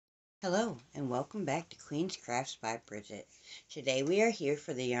Hello and welcome back to Queen's Crafts by Bridget. Today we are here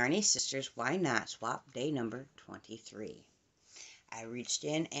for the Yarny Sisters Why Not Swap Day number 23. I reached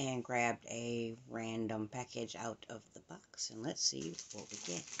in and grabbed a random package out of the box and let's see what we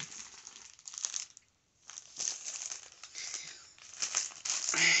get.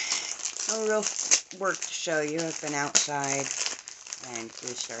 No real work to show you. I've been outside and we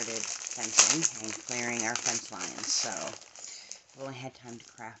started fencing and clearing our fence lines, so I've only had time to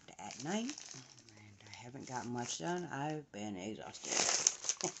craft at night, and I haven't gotten much done. I've been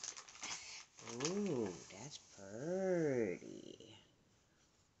exhausted. Ooh, that's pretty.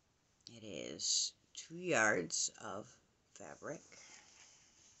 It is 2 yards of fabric.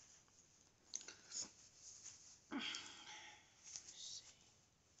 I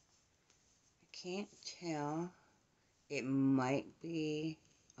can't tell. It might be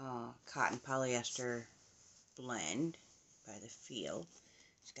cotton polyester blend by the feel.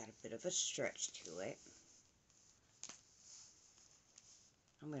 It's got a bit of a stretch to it.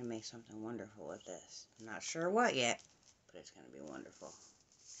 I'm going to make something wonderful with this. I'm not sure what yet, but it's going to be wonderful.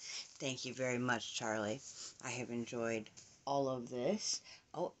 Thank you very much, Charlie. I have enjoyed all of this.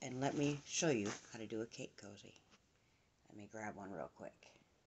 Oh, and let me show you how to do a cake cozy. Let me grab one real quick.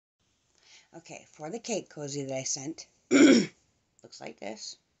 Okay, for the cake cozy that I sent, looks like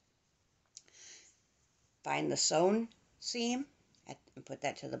this. Find the sewn seam and put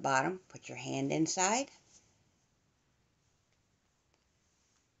that to the bottom. Put your hand inside.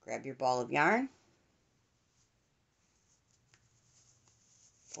 Grab your ball of yarn.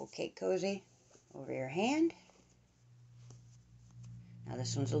 Pull cake cozy over your hand. Now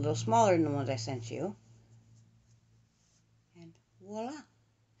this one's a little smaller than the ones I sent you. And voila.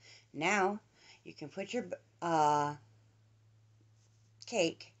 Now you can put your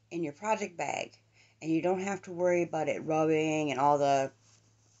cake in your project bag and you don't have to worry about it rubbing and all the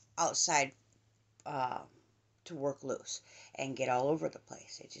outside to work loose and get all over the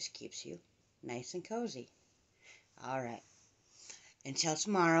place. It just keeps you nice and cozy. Alright. Until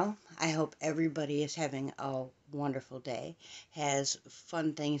tomorrow, I hope everybody is having a wonderful day, has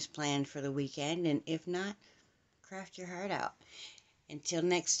fun things planned for the weekend, and if not, craft your heart out. Until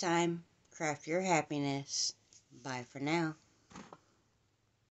next time, craft your happiness. Bye for now.